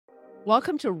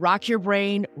Welcome to Rock Your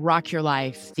Brain, Rock Your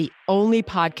Life, the only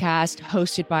podcast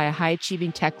hosted by a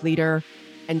high-achieving tech leader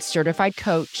and certified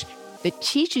coach that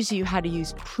teaches you how to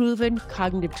use proven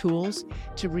cognitive tools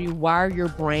to rewire your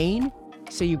brain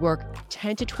so you work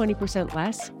 10 to 20%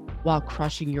 less while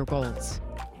crushing your goals.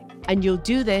 And you'll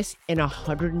do this in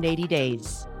 180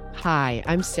 days. Hi,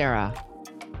 I'm Sarah.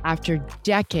 After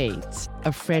decades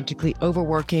of frantically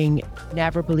overworking,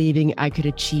 never believing I could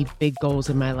achieve big goals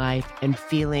in my life, and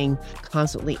feeling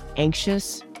constantly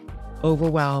anxious,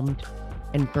 overwhelmed,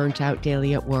 and burnt out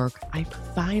daily at work, I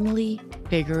finally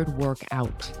figured work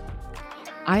out.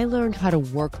 I learned how to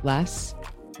work less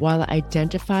while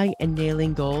identifying and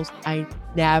nailing goals I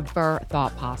never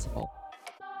thought possible.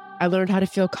 I learned how to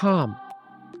feel calm,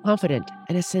 confident,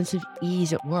 and a sense of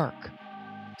ease at work.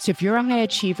 So if you're a high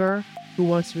achiever who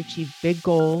wants to achieve big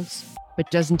goals, but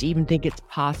doesn't even think it's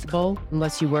possible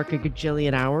unless you work a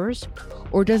gajillion hours,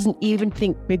 or doesn't even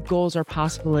think big goals are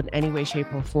possible in any way,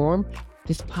 shape, or form,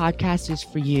 this podcast is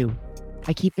for you.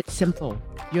 I keep it simple.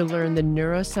 You'll learn the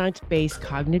neuroscience-based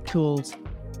cognitive tools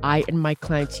I and my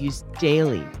clients use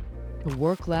daily to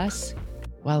work less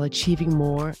while achieving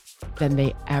more than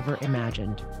they ever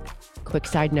imagined. Quick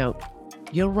side note,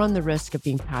 you'll run the risk of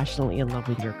being passionately in love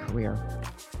with your career.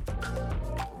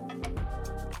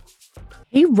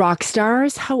 Hey, rock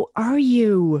stars, how are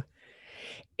you?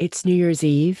 It's New Year's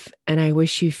Eve, and I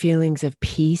wish you feelings of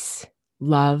peace,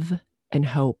 love, and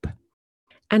hope.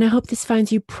 And I hope this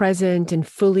finds you present and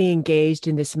fully engaged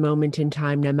in this moment in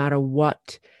time, no matter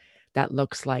what that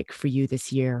looks like for you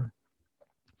this year.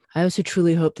 I also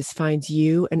truly hope this finds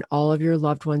you and all of your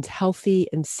loved ones healthy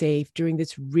and safe during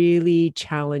this really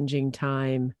challenging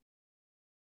time.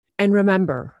 And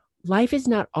remember, life is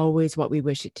not always what we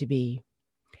wish it to be.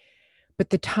 But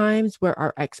the times where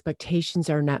our expectations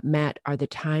are not met are the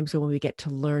times when we get to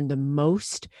learn the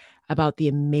most about the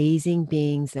amazing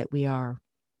beings that we are.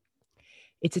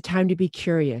 It's a time to be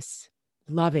curious,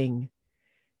 loving,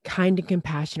 kind, and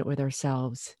compassionate with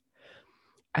ourselves.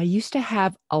 I used to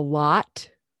have a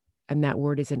lot, and that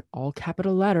word is in all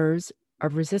capital letters,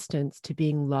 of resistance to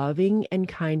being loving and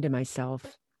kind to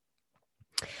myself.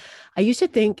 I used to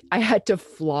think I had to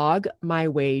flog my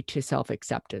way to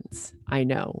self-acceptance. I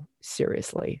know,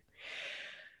 seriously.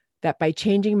 That by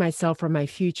changing myself for my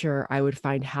future, I would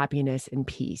find happiness and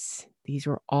peace. These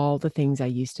were all the things I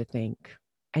used to think.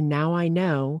 And now I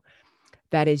know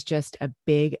that is just a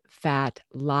big fat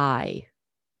lie.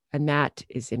 And that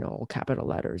is in all capital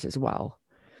letters as well.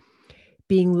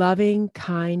 Being loving,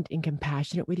 kind, and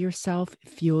compassionate with yourself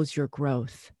fuels your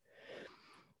growth.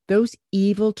 Those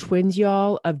evil twins,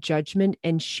 y'all, of judgment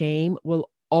and shame will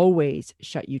always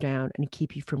shut you down and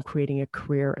keep you from creating a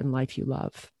career and life you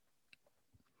love.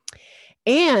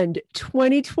 And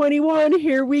 2021,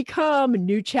 here we come.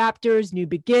 New chapters, new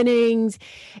beginnings,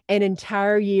 an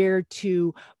entire year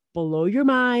to blow your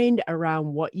mind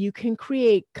around what you can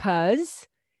create, because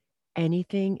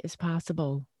anything is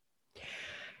possible.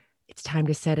 It's time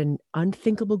to set an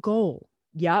unthinkable goal.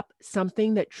 Yep,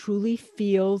 something that truly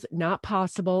feels not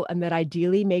possible and that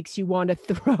ideally makes you want to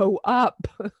throw up.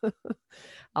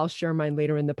 I'll share mine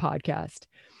later in the podcast.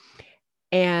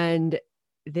 And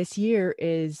this year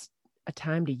is a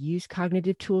time to use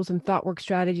cognitive tools and thought work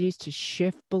strategies to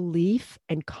shift belief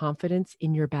and confidence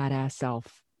in your badass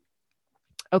self.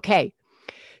 Okay,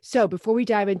 so before we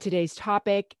dive into today's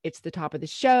topic, it's the top of the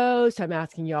show. So I'm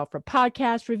asking y'all for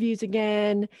podcast reviews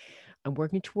again. I'm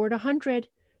working toward 100.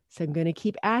 So I'm going to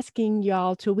keep asking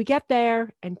y'all till we get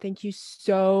there. And thank you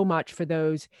so much for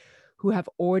those who have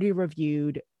already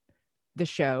reviewed the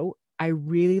show. I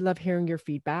really love hearing your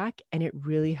feedback, and it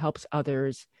really helps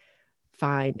others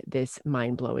find this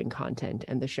mind-blowing content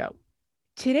and the show.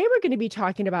 Today, we're going to be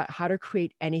talking about how to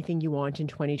create anything you want in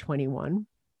 2021.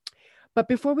 But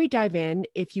before we dive in,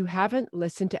 if you haven't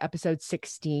listened to episode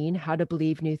 16, How to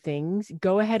Believe New Things,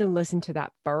 go ahead and listen to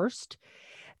that first.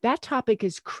 That topic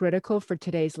is critical for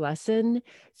today's lesson,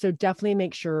 so definitely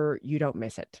make sure you don't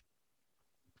miss it.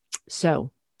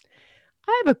 So,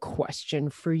 I have a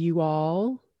question for you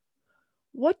all.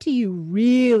 What do you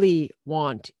really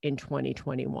want in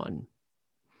 2021?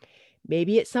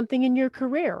 Maybe it's something in your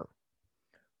career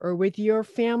or with your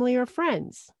family or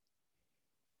friends.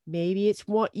 Maybe it's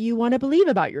what you want to believe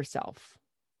about yourself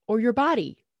or your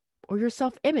body or your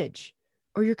self-image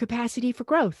or your capacity for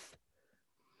growth.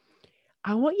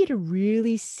 I want you to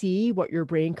really see what your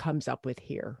brain comes up with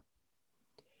here.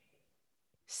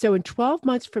 So in 12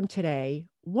 months from today,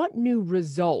 what new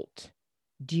result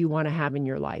do you want to have in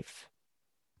your life?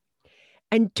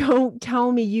 And don't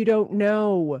tell me you don't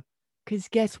know, because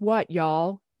guess what,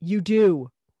 y'all? You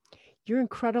do. Your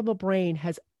incredible brain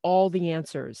has all the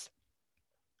answers.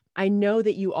 I know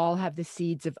that you all have the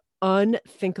seeds of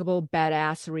unthinkable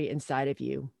badassery inside of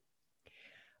you.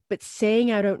 But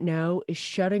saying I don't know is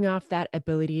shutting off that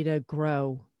ability to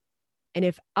grow. And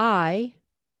if I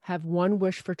have one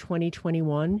wish for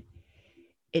 2021,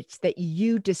 it's that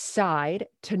you decide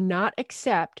to not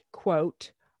accept,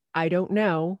 quote, I don't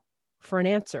know for an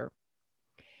answer.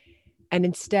 And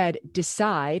instead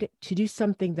decide to do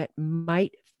something that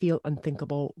might feel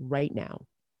unthinkable right now.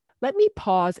 Let me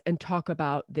pause and talk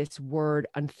about this word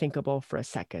unthinkable for a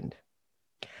second.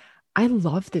 I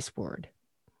love this word.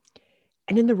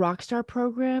 And in the Rockstar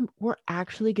program, we're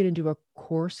actually going to do a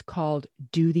course called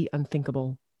Do the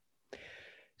Unthinkable.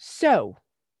 So,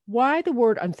 why the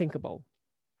word unthinkable?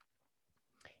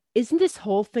 Isn't this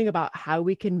whole thing about how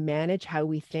we can manage how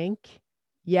we think?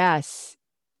 Yes,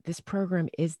 this program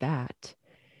is that.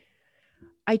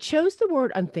 I chose the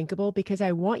word unthinkable because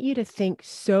I want you to think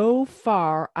so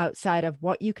far outside of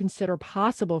what you consider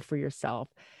possible for yourself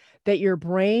that your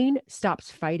brain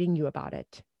stops fighting you about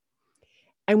it.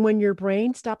 And when your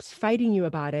brain stops fighting you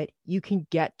about it, you can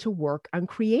get to work on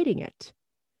creating it.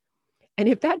 And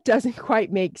if that doesn't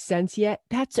quite make sense yet,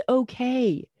 that's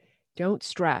okay. Don't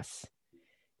stress.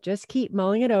 Just keep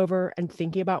mulling it over and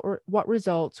thinking about what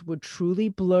results would truly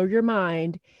blow your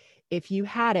mind if you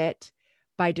had it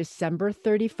by December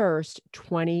 31st,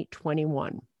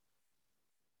 2021.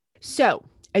 So,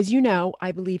 as you know,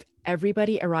 I believe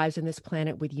everybody arrives on this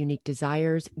planet with unique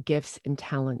desires, gifts, and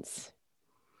talents.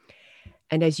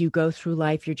 And as you go through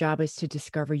life, your job is to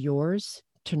discover yours,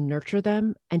 to nurture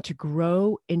them, and to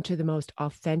grow into the most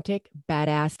authentic,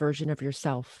 badass version of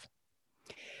yourself.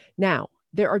 Now,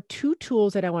 there are two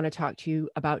tools that I want to talk to you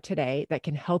about today that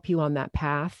can help you on that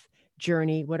path,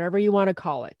 journey, whatever you want to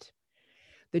call it.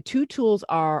 The two tools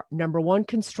are number one,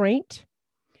 constraint,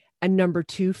 and number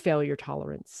two, failure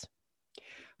tolerance.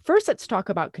 First, let's talk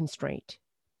about constraint,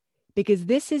 because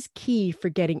this is key for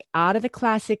getting out of the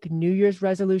classic New Year's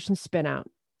resolution spin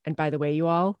out. And by the way, you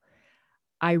all,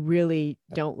 I really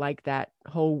don't like that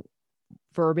whole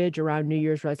verbiage around New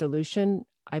Year's resolution.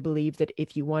 I believe that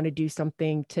if you want to do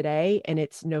something today and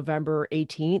it's November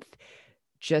 18th,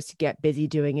 just get busy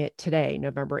doing it today,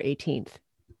 November 18th.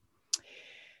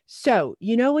 So,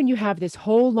 when you have this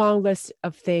whole long list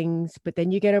of things, but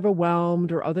then you get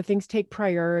overwhelmed or other things take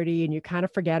priority and you kind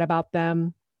of forget about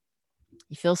them,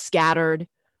 you feel scattered.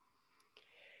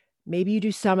 Maybe you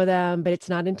do some of them, but it's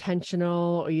not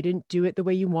intentional, or you didn't do it the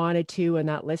way you wanted to, and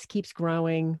that list keeps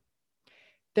growing.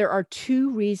 There are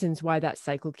two reasons why that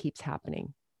cycle keeps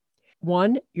happening.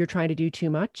 One, you're trying to do too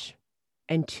much.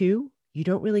 And two, you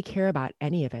don't really care about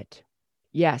any of it.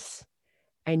 Yes,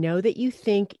 I know that you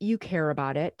think you care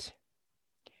about it,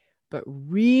 but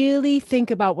really think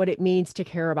about what it means to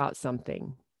care about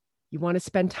something. You want to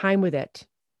spend time with it.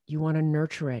 You want to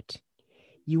nurture it.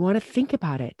 You want to think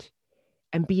about it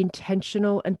and be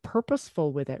intentional and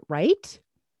purposeful with it, right?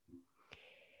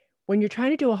 When you're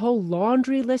trying to do a whole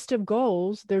laundry list of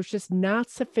goals, there's just not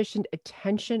sufficient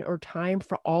attention or time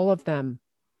for all of them.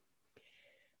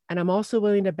 And I'm also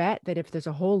willing to bet that if there's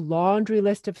a whole laundry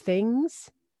list of things,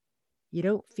 you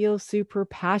don't feel super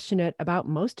passionate about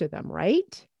most of them,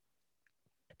 right?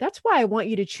 That's why I want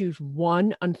you to choose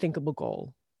one unthinkable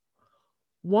goal.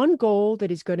 One goal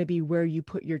that is going to be where you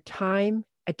put your time,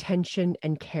 attention,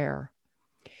 and care.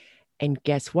 And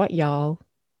guess what, y'all?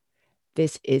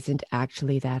 This isn't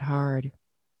actually that hard.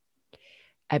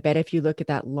 I bet if you look at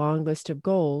that long list of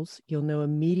goals, you'll know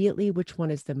immediately which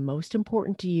one is the most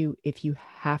important to you if you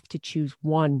have to choose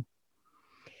one.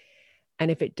 And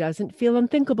if it doesn't feel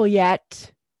unthinkable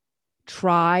yet,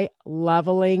 try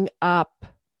leveling up.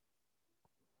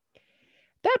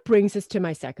 That brings us to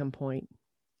my second point.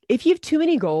 If you have too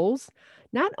many goals,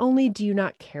 not only do you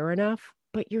not care enough,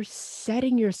 but you're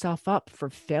setting yourself up for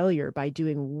failure by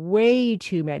doing way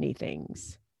too many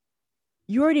things.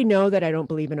 You already know that I don't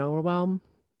believe in overwhelm,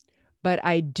 but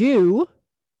I do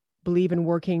believe in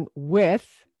working with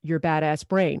your badass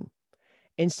brain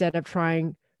instead of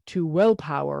trying to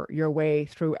willpower your way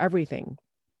through everything.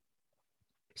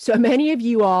 So many of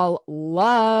you all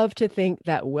love to think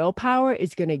that willpower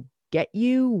is going to get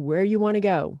you where you want to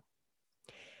go.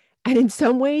 And in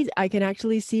some ways, I can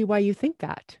actually see why you think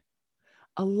that.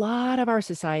 A lot of our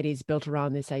society is built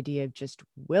around this idea of just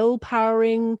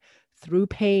willpowering through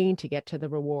pain to get to the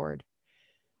reward.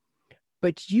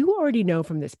 But you already know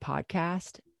from this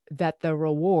podcast that the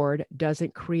reward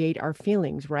doesn't create our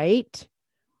feelings, right?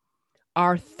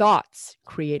 Our thoughts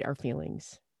create our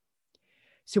feelings.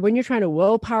 So when you're trying to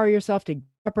willpower yourself to get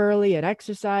up early and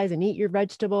exercise and eat your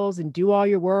vegetables and do all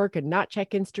your work and not check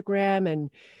Instagram and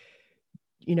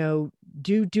do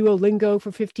Duolingo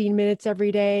for 15 minutes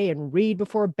every day and read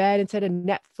before bed instead of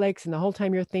Netflix. And the whole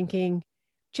time you're thinking,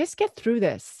 just get through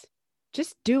this.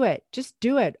 Just do it. Just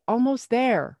do it. Almost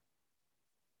there.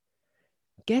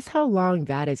 Guess how long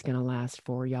that is going to last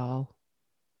for, y'all?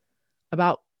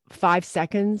 About 5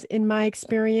 seconds in my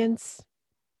experience,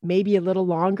 maybe a little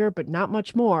longer, but not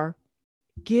much more.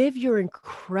 Give your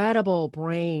incredible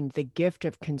brain the gift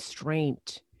of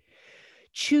constraint.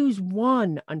 Choose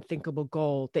one unthinkable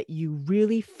goal that you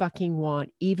really fucking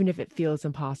want, even if it feels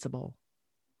impossible.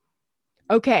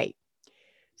 Okay,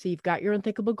 so you've got your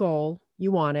unthinkable goal,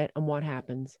 you want it, and what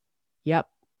happens? Yep,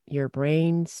 your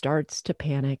brain starts to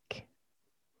panic.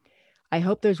 I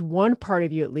hope there's one part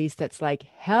of you at least that's like,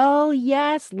 hell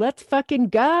yes, let's fucking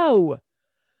go.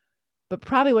 But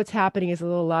probably what's happening is a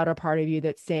little louder part of you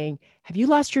that's saying, have you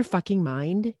lost your fucking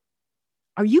mind?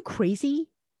 Are you crazy?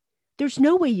 There's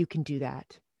no way you can do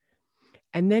that.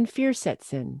 And then fear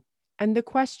sets in. And the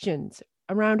questions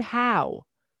around how.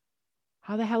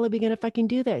 How the hell are we going to fucking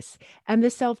do this? And the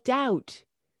self-doubt.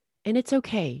 And it's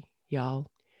okay, y'all.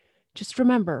 Just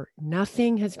remember,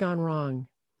 nothing has gone wrong.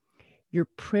 Your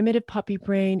primitive puppy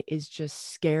brain is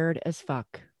just scared as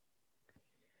fuck.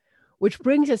 Which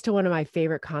brings us to one of my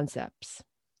favorite concepts,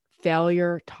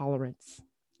 failure tolerance.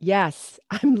 Yes,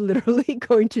 I'm literally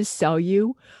going to sell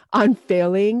you on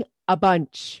failing a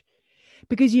bunch.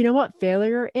 Because you know what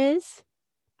failure is?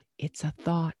 It's a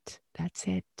thought. That's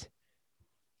it.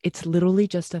 It's literally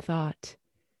just a thought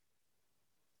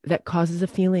that causes a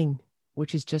feeling,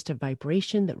 which is just a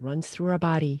vibration that runs through our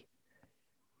body.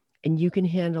 And you can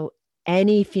handle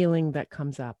any feeling that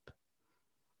comes up.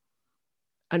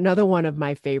 Another one of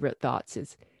my favorite thoughts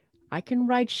is, I can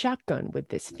ride shotgun with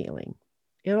this feeling.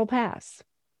 It'll pass.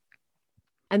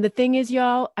 And the thing is,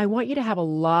 y'all, I want you to have a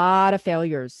lot of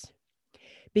failures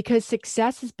because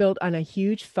success is built on a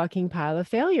huge fucking pile of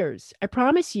failures. I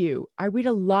promise you, I read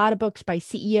a lot of books by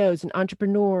CEOs and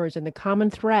entrepreneurs, and the common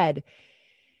thread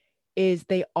is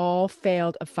they all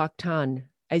failed a fuck ton.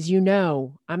 As you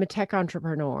know, I'm a tech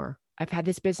entrepreneur. I've had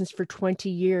this business for 20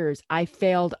 years. I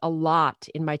failed a lot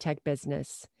in my tech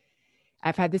business.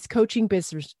 I've had this coaching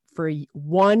business for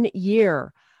 1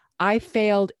 year. I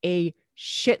failed a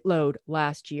shitload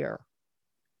last year.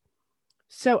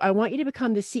 So I want you to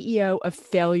become the CEO of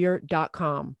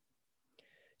failure.com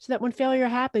so that when failure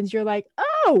happens, you're like,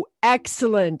 oh,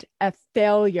 excellent, a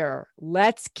failure.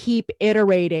 Let's keep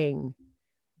iterating.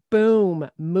 Boom,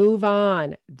 move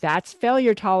on. That's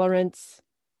failure tolerance.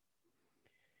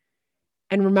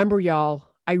 And remember, y'all,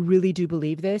 I really do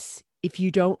believe this. If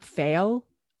you don't fail,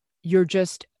 you're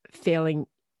just failing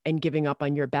and giving up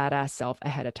on your badass self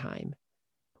ahead of time.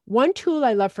 One tool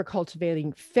I love for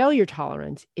cultivating failure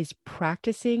tolerance is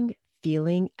practicing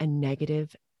feeling a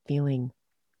negative feeling.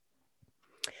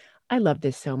 I love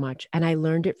this so much, and I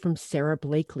learned it from Sara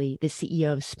Blakely, the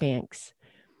CEO of Spanx.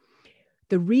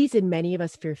 The reason many of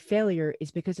us fear failure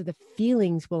is because of the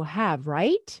feelings we'll have,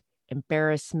 right?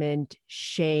 Embarrassment,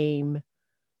 shame,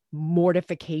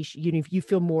 mortification, if you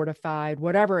feel mortified,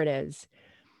 whatever it is.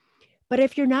 But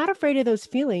if you're not afraid of those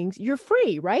feelings, you're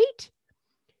free, right?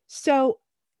 So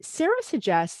Sara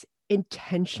suggests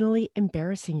intentionally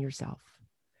embarrassing yourself.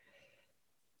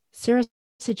 Sara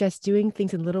suggests doing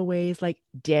things in little ways like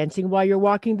dancing while you're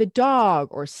walking the dog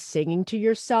or singing to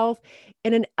yourself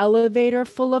in an elevator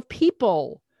full of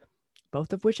people,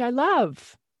 both of which I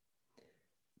love.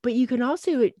 But you can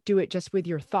also do it just with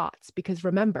your thoughts, because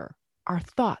remember, our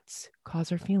thoughts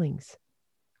cause our feelings.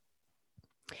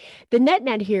 The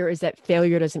net here is that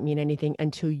failure doesn't mean anything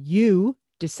until you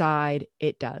decide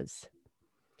it does.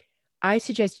 I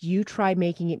suggest you try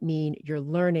making it mean you're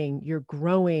learning, you're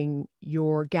growing,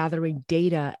 you're gathering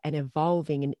data and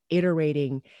evolving and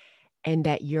iterating, and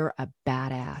that you're a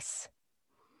badass.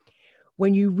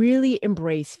 When you really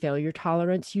embrace failure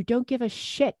tolerance, you don't give a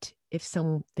shit if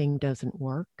something doesn't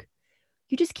work.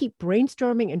 You just keep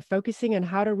brainstorming and focusing on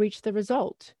how to reach the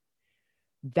result.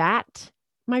 That,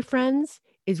 my friends,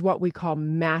 is what we call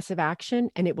massive action,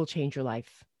 and it will change your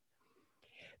life.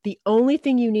 The only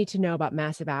thing you need to know about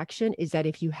massive action is that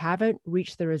if you haven't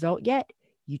reached the result yet,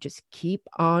 you just keep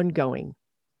on going.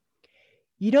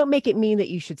 You don't make it mean that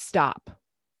you should stop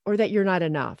or that you're not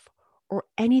enough or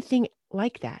anything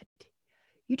like that.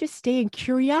 You just stay in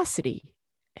curiosity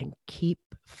and keep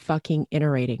fucking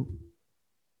iterating.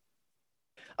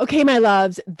 Okay, my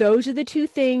loves, those are the two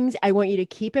things I want you to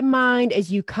keep in mind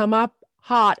as you come up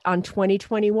hot on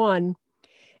 2021.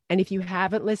 And if you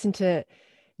haven't listened to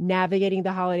Navigating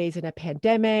the Holidays in a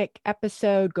Pandemic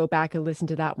episode. Go back and listen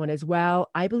to that one as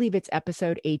well. I believe it's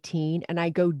episode 18, and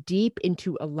I go deep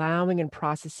into allowing and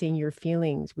processing your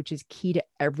feelings, which is key to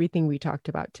everything we talked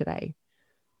about today.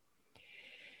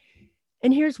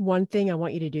 And here's one thing I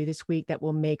want you to do this week that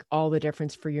will make all the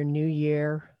difference for your new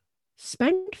year.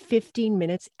 Spend 15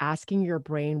 minutes asking your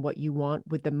brain what you want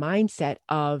with the mindset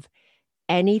of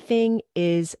anything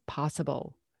is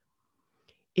possible.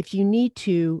 If you need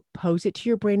to, pose it to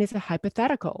your brain as a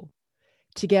hypothetical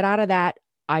to get out of that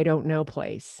I don't know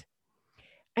place.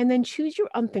 And then choose your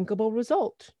unthinkable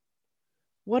result.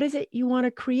 What is it you want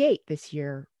to create this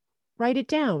year? Write it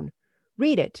down.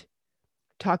 Read it.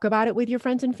 Talk about it with your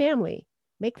friends and family.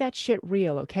 Make that shit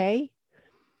real, okay?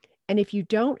 And if you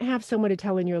don't have someone to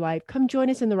tell in your life, come join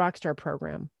us in the Rockstar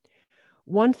program.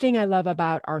 One thing I love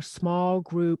about our small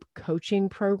group coaching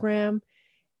program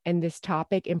and this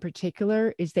topic in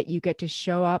particular is that you get to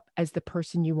show up as the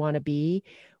person you want to be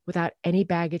without any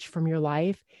baggage from your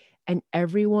life, and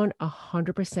everyone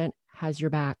 100% has your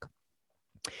back.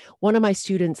 One of my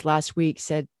students last week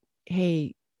said,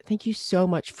 "Hey, thank you so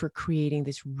much for creating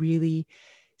this really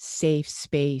safe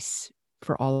space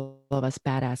for all of us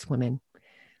badass women."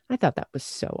 I thought that was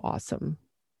so awesome.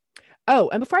 Oh,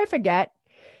 and before I forget,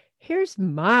 here's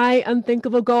my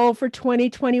unthinkable goal for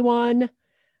 2021.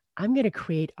 I'm going to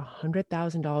create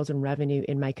 $100,000 in revenue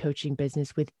in my coaching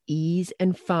business with ease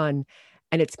and fun,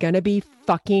 and it's going to be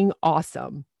fucking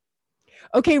awesome.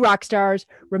 Okay, rock stars,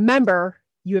 remember,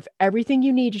 you have everything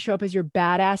you need to show up as your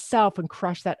badass self and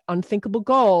crush that unthinkable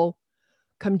goal.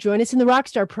 Come join us in the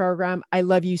Rockstar program. I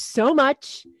love you so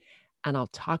much, and I'll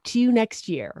talk to you next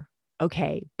year.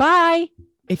 Okay, bye.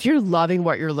 If you're loving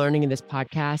what you're learning in this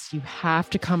podcast, you have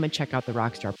to come and check out the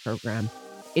Rockstar program.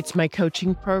 It's my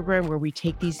coaching program where we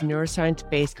take these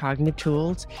neuroscience-based cognitive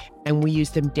tools and we use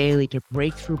them daily to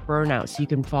break through burnout so you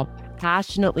can fall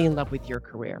passionately in love with your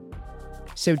career.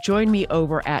 So join me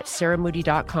over at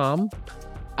sarahmoody.com.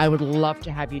 I would love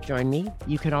to have you join me.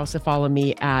 You can also follow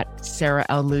me at Sarah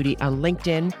L. Moody on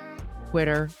LinkedIn,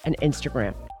 Twitter, and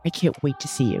Instagram. I can't wait to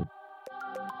see you.